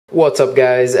What's up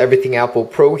guys,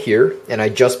 EverythingApplePro here, and I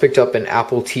just picked up an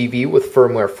Apple TV with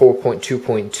firmware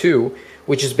 4.2.2,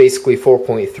 which is basically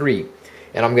 4.3,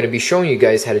 and I'm going to be showing you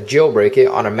guys how to jailbreak it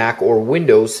on a Mac or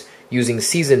Windows using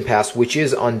Seas0nPass, which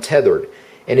is untethered.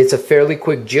 And it's a fairly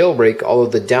quick jailbreak,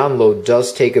 although the download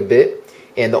does take a bit,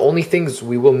 and the only things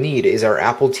we will need is our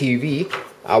Apple TV,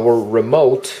 our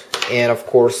remote, and of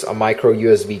course a micro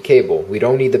USB cable. We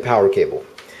don't need the power cable.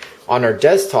 On our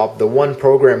desktop, the one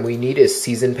program we need is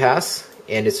Seas0nPass,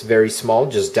 and it's very small.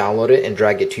 Just download it and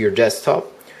drag it to your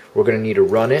desktop. We're going to need to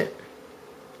run it.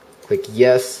 Click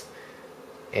yes,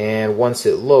 and once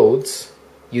it loads,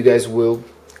 you guys will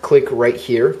click right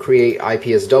here, create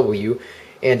IPSW,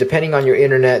 and depending on your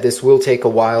internet, this will take a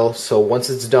while, so once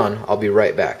it's done, I'll be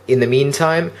right back. In the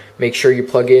meantime, make sure you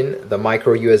plug in the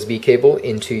micro USB cable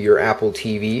into your Apple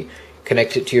TV,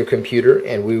 connect it to your computer,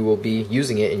 and we will be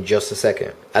using it in just a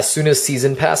second. As soon as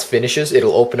Seas0nPass finishes,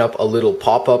 it'll open up a little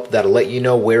pop-up that'll let you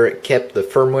know where it kept the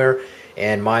firmware,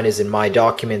 and mine is in My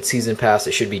Documents, Seas0nPass.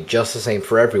 It should be just the same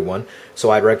for everyone, so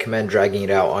I'd recommend dragging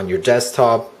it out on your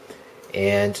desktop.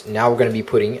 And now we're going to be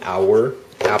putting our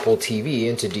Apple TV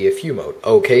into DFU mode.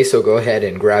 Okay, so go ahead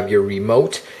and grab your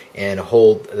remote and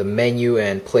hold the menu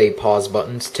and play pause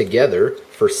buttons together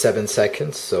for 7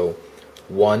 seconds. So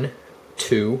 1,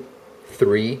 2,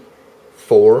 3,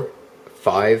 4,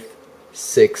 5,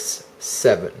 6,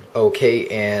 7. Okay,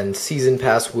 and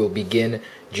Seas0nPass will begin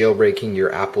jailbreaking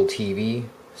your Apple TV.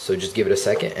 So just give it a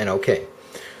second and okay.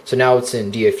 So now it's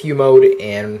in DFU mode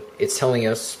and it's telling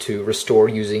us to restore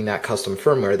using that custom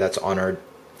firmware that's on our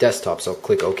desktop. So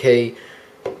click OK,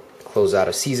 close out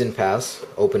of Seas0nPass,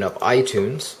 open up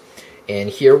iTunes, and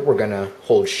here we're going to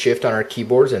hold shift on our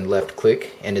keyboards and left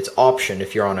click, and it's option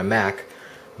if you're on a Mac,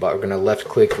 but we're going to left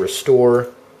click restore,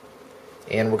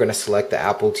 and we're going to select the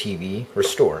Apple TV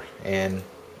restore, and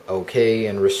OK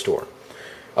and restore.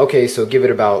 Okay, so give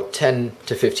it about 10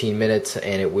 to 15 minutes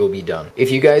and it will be done.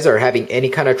 If you guys are having any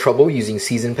kind of trouble using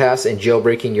Seas0nPass and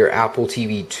jailbreaking your Apple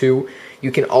TV 2,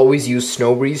 you can always use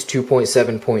Snowbreeze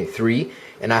 2.7.3,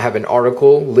 and I have an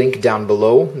article link down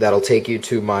below that'll take you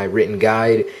to my written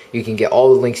guide. You can get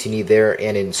all the links you need there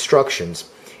and instructions.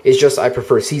 It's just I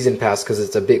prefer Seas0nPass because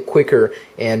it's a bit quicker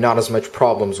and not as much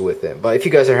problems with it. But if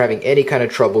you guys are having any kind of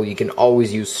trouble, you can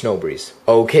always use Snowbreeze.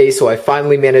 Okay, so I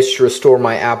finally managed to restore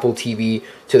my Apple TV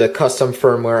to the custom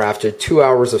firmware after 2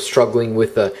 hours of struggling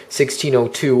with the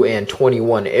 1602 and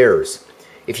 21 errors.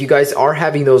 If you guys are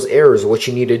having those errors, what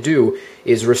you need to do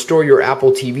is restore your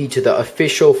Apple TV to the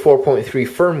official 4.3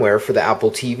 firmware for the Apple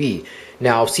TV.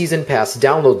 Now, Seas0nPass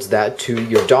downloads that to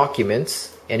your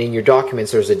documents, and in your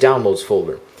documents there's a downloads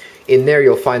folder. In there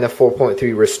you'll find the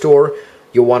 4.3 restore.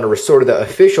 You'll want to restore to the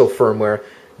official firmware,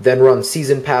 then run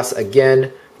Seas0nPass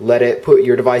again, let it put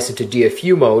your device into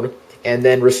DFU mode, and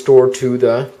then restore to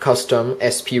the custom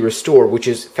SP restore, which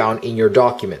is found in your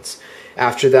documents.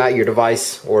 After that, your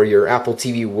device or your Apple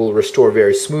TV will restore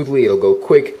very smoothly. It'll go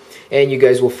quick, and you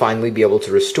guys will finally be able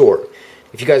to restore.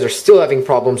 If you guys are still having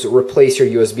problems, replace your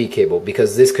USB cable,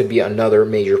 because this could be another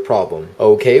major problem.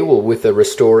 Okay, well, with the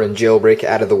restore and jailbreak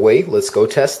out of the way, let's go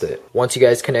test it. Once you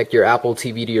guys connect your Apple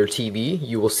TV to your TV,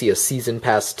 you will see a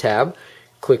Seas0nPass tab.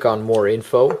 Click on more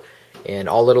info, and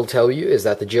all it'll tell you is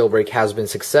that the jailbreak has been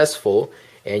successful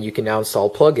and you can now install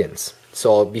plugins.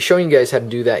 So I'll be showing you guys how to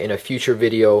do that in a future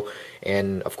video,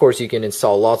 and of course you can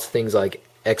install lots of things like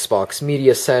Xbox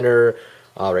Media Center,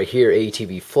 right here,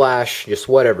 ATV Flash, just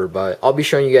whatever, but I'll be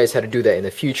showing you guys how to do that in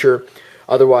the future.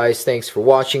 Otherwise, thanks for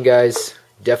watching guys.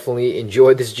 Definitely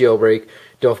enjoy this jailbreak.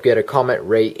 Don't forget to comment,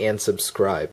 rate, and subscribe.